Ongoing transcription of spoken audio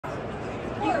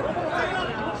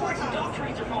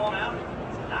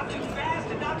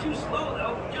too slow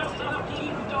though, just enough to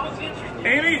keep the dogs interested.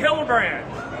 Amy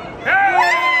Hildebrand.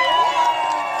 Hey!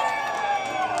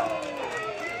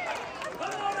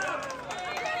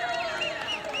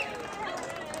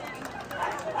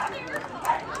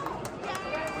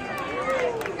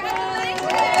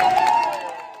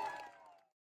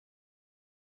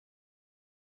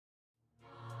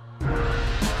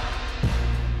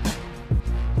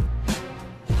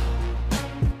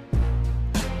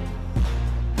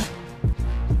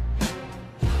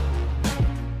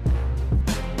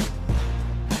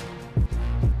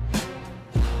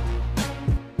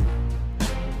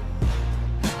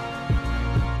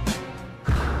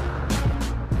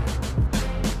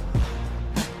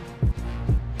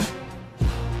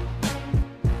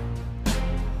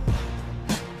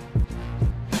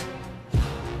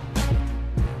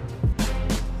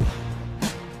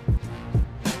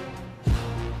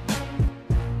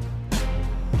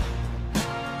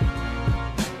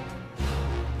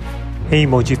 Hey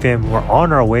Mochi fam, we're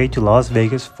on our way to Las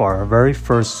Vegas for our very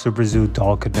first SuperZoo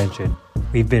dog convention.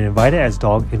 We've been invited as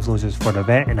dog influencers for the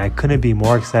event and I couldn't be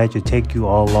more excited to take you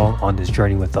all along on this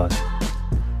journey with us.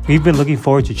 We've been looking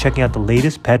forward to checking out the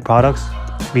latest pet products,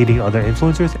 meeting other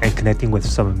influencers, and connecting with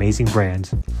some amazing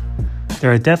brands.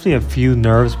 There are definitely a few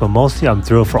nerves, but mostly I'm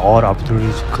thrilled for all the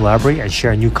opportunities to collaborate and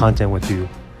share new content with you.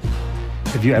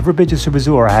 If you ever been to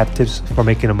SuperZoo or have tips for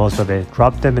making the most of it,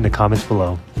 drop them in the comments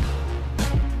below.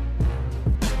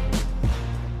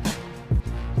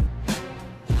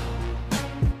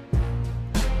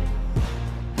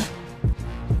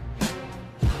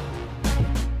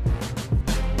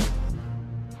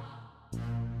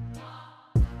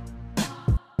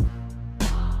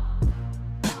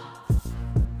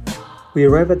 We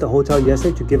arrived at the hotel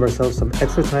yesterday to give ourselves some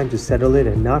extra time to settle in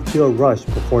and not feel rushed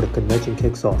before the convention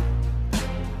kicks off.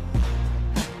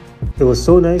 It was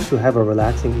so nice to have a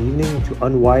relaxing evening to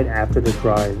unwind after the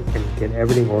drive and get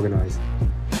everything organized.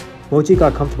 Mochi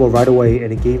got comfortable right away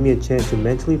and it gave me a chance to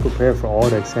mentally prepare for all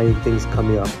the exciting things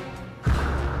coming up.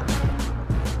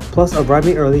 Plus,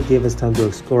 arriving early gave us time to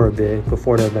explore a bit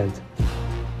before the event.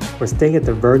 We're staying at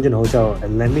the Virgin Hotel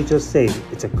and let me just say,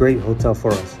 it's a great hotel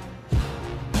for us.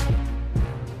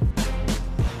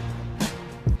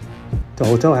 The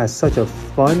hotel has such a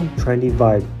fun, trendy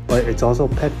vibe, but it's also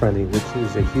pet friendly, which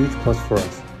is a huge plus for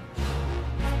us.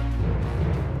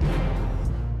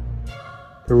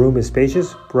 The room is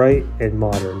spacious, bright, and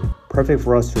modern, perfect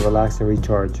for us to relax and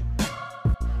recharge.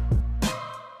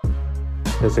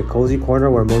 There's a cozy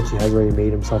corner where Mochi has already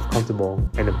made himself comfortable,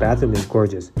 and the bathroom is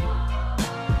gorgeous.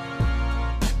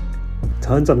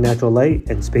 Tons of natural light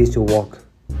and space to walk.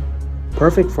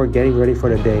 Perfect for getting ready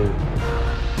for the day.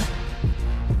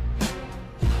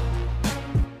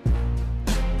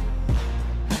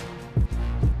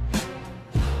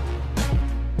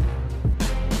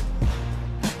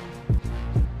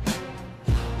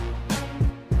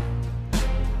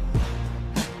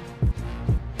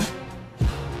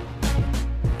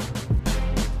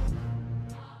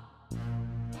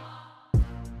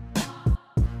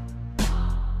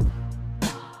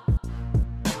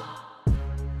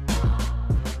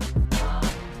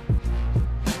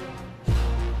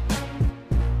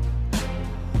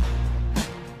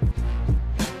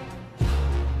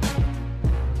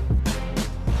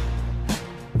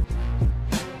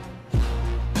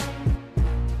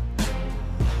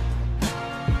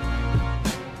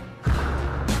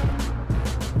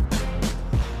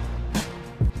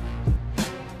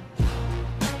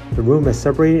 The room is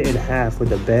separated in half with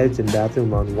the beds and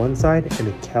bathroom on one side and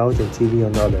the couch and TV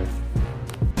on the other.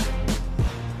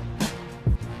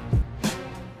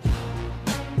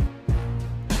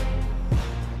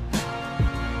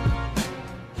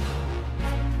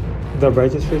 The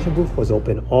registration booth was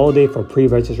open all day for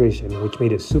pre-registration, which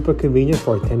made it super convenient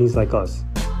for attendees like us.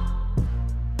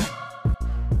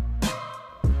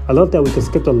 I love that we could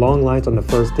skip the long lines on the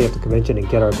first day of the convention and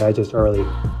get our badges early.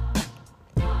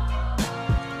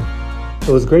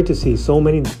 It was great to see so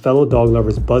many fellow dog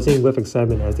lovers buzzing with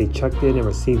excitement as they checked in and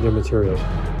received their materials.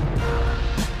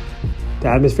 The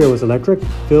atmosphere was electric,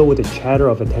 filled with the chatter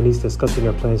of attendees discussing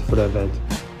their plans for the event.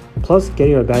 Plus,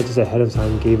 getting our badges ahead of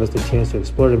time gave us the chance to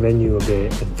explore the venue a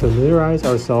bit and familiarize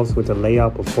ourselves with the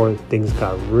layout before things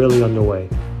got really underway.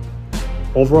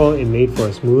 Overall, it made for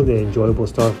a smooth and enjoyable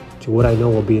start to what I know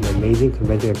will be an amazing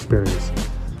convention experience.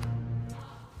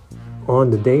 On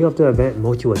the day of the event,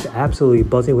 Mochi was absolutely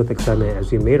buzzing with excitement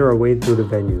as we made our way through the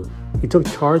venue. He took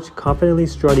charge, confidently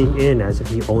strutting in as if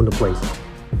he owned the place.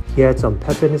 He had some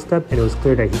pep in his step and it was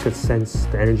clear that he could sense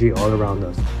the energy all around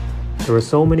us. There were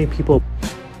so many people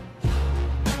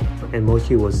and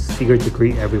Mochi was eager to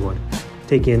greet everyone,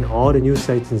 taking in all the new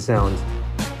sights and sounds.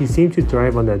 He seemed to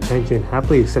thrive on the attention,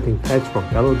 happily accepting pets from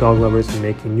fellow dog lovers and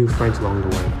making new friends along the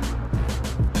way.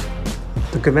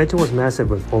 The convention was massive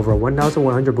with over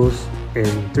 1,100 booths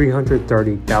in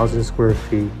 330,000 square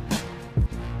feet.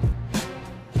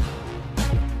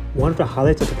 One of the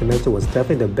highlights of the convention was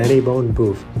definitely the Benny Bone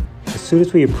booth. As soon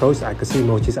as we approached, I could see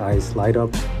Mochi's eyes light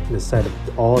up in the sight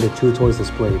of all the chew toys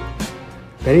displayed.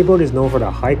 Benny Bone is known for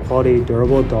the high-quality,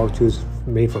 durable dog chews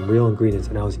made from real ingredients,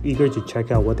 and I was eager to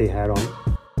check out what they had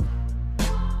on.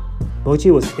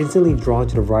 Mochi was instantly drawn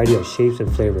to the variety of shapes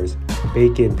and flavors: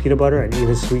 bacon, peanut butter, and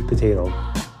even sweet potato.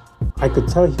 I could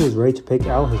tell he was ready to pick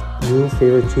out his new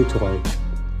favorite chew toy.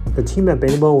 The team at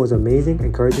Benny Bone was amazing,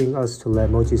 encouraging us to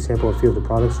let Mochi sample a few of the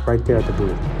products right there at the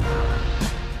booth.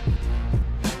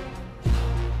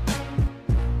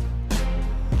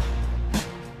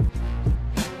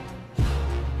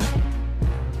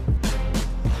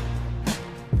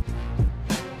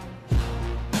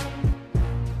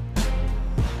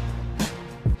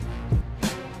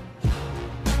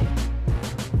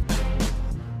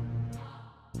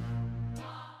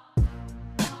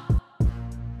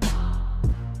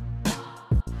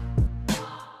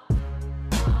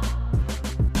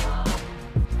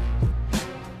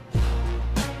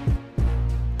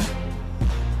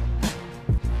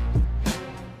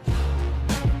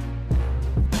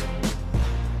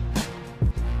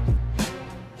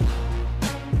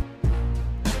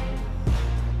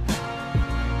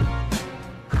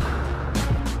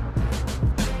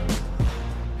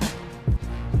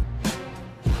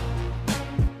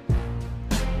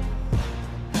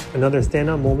 Another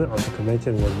standout moment of the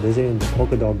convention was visiting the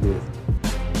Polka Dog booth.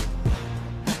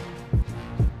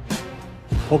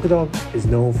 Polka Dog is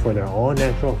known for their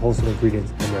all-natural, wholesome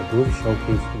ingredients, and their booth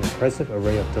showcased an impressive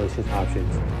array of delicious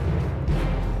options.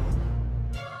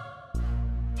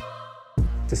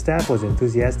 The staff was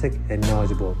enthusiastic and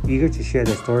knowledgeable, eager to share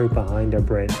the story behind their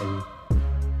brand, and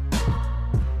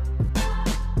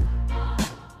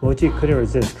Mochi couldn't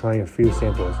resist trying a few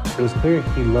samples. It was clear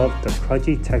he loved the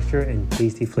crunchy texture and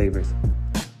tasty flavors.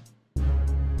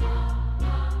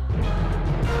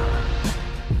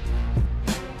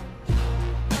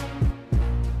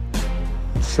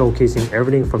 Showcasing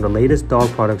everything from the latest dog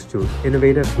products to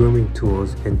innovative grooming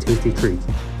tools and tasty treats.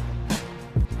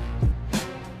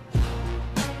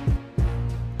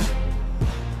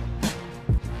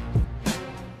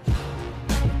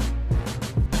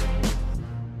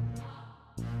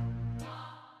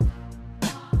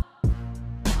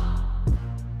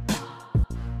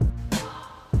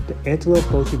 The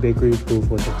Antelope Mochi Bakery booth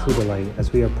was a true delight.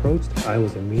 As we approached, I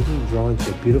was immediately drawn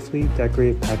to the beautifully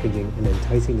decorated packaging and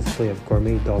enticing display of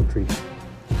gourmet dog treats.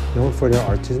 Known for their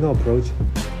artisanal approach,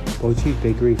 Mochi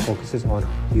Bakery focuses on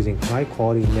using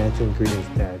high-quality natural ingredients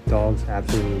that dogs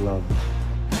absolutely love.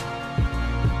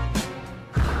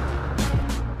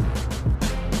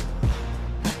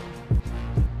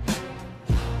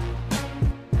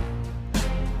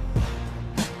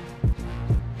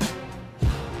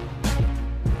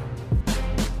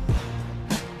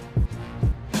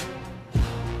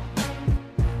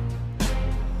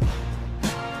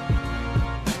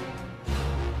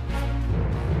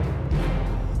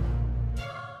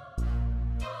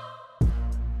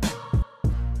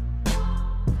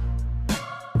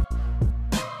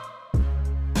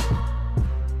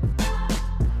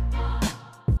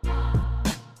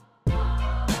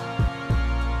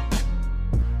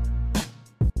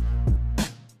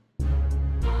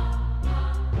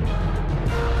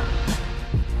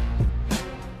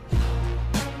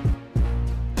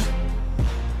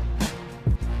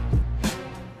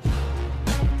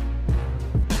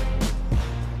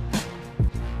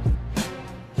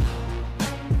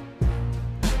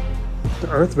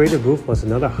 The Earth Raider booth was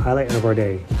another highlight of our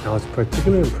day, and I was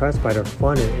particularly impressed by their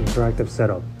fun and interactive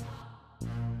setup.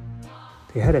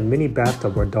 They had a mini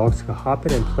bathtub where dogs could hop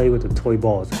in and play with the toy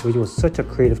balls, which was such a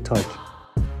creative touch.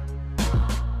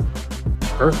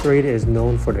 Earth Raider is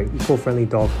known for their eco-friendly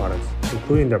dog products,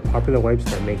 including their popular wipes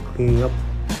that make cleaning up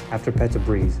after pets a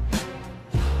breeze.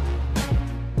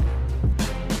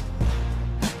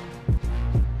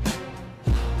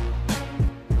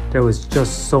 There was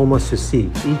just so much to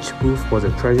see. Each booth was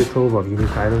a treasure trove of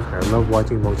unique items, and I love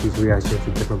watching Mochi's reaction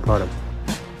to different products.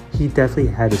 He definitely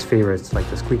had his favorites, like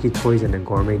the squeaky toys and the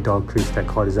gourmet dog treats that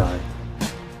caught his eye.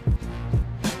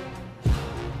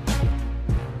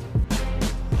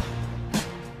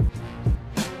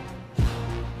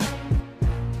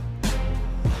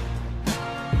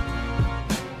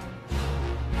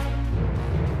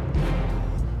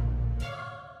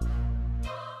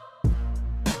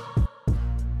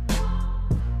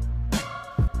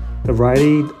 The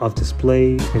variety of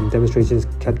display and demonstrations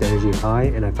kept the energy high,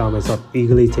 and I found myself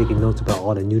eagerly taking notes about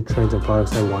all the new trends and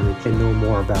products I wanted to know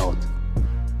more about.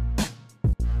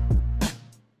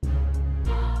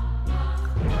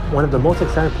 One of the most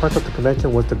exciting parts of the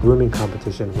convention was the grooming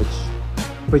competition,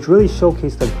 which really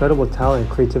showcased the incredible talent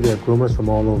and creativity of groomers from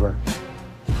all over.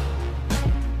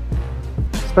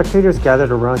 Spectators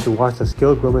gathered around to watch the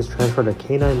skilled groomers transfer their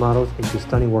canine models into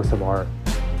stunning works of art.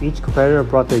 Each competitor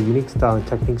brought their unique style and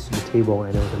techniques to the table,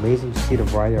 and it was amazing to see the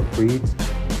variety of breeds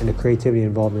and the creativity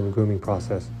involved in the grooming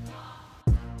process.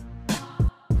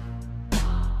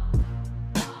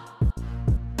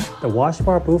 The wash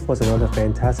bar booth was another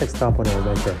fantastic stop on our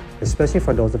adventure, especially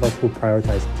for those of us who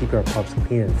prioritize keeping our pups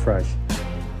clean and fresh.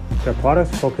 Their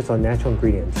products focus on natural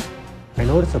ingredients. I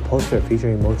noticed a poster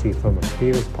featuring Mochi from a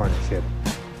previous partnership.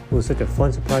 It was such a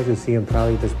fun surprise to see him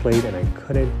proudly displayed, and I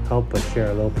couldn't help but share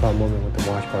a little proud moment with the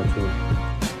wash bar team.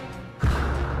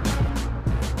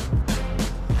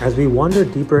 As we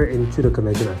wandered deeper into the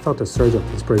convention, I felt a surge of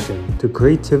inspiration. The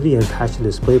creativity and passion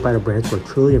displayed by the brands were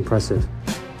truly impressive.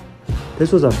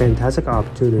 This was a fantastic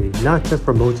opportunity, not just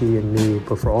for Mochi and me,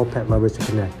 but for all pet lovers to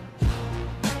connect.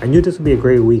 I knew this would be a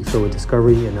great week filled with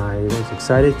discovery, and I was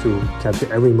excited to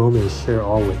capture every moment and share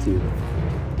all with you.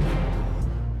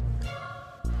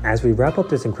 As we wrap up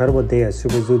this incredible day at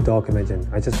SuperZoo Dog Convention,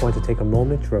 I just want to take a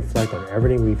moment to reflect on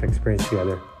everything we've experienced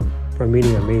together. From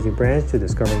meeting amazing brands to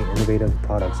discovering innovative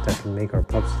products that can make our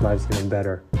pups' lives even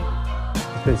better.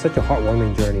 It's been such a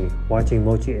heartwarming journey. Watching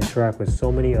Mochi interact with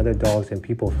so many other dogs and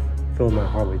people filled my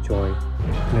heart with joy.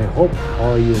 And I hope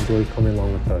all of you enjoyed coming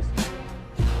along with us.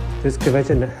 This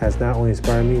convention has not only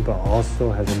inspired me, but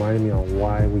also has reminded me on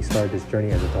why we started this journey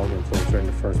as a dog influencer in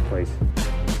the first place.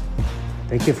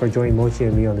 Thank you for joining Mochi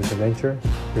and me on this adventure.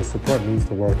 Your support means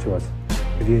the world to us.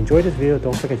 If you enjoyed this video,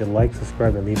 don't forget to like,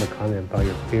 subscribe, and leave a comment about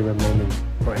your favorite moments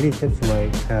or any tips you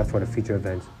might have for the future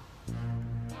events.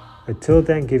 Until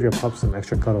then, give your pups some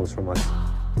extra cuddles from us.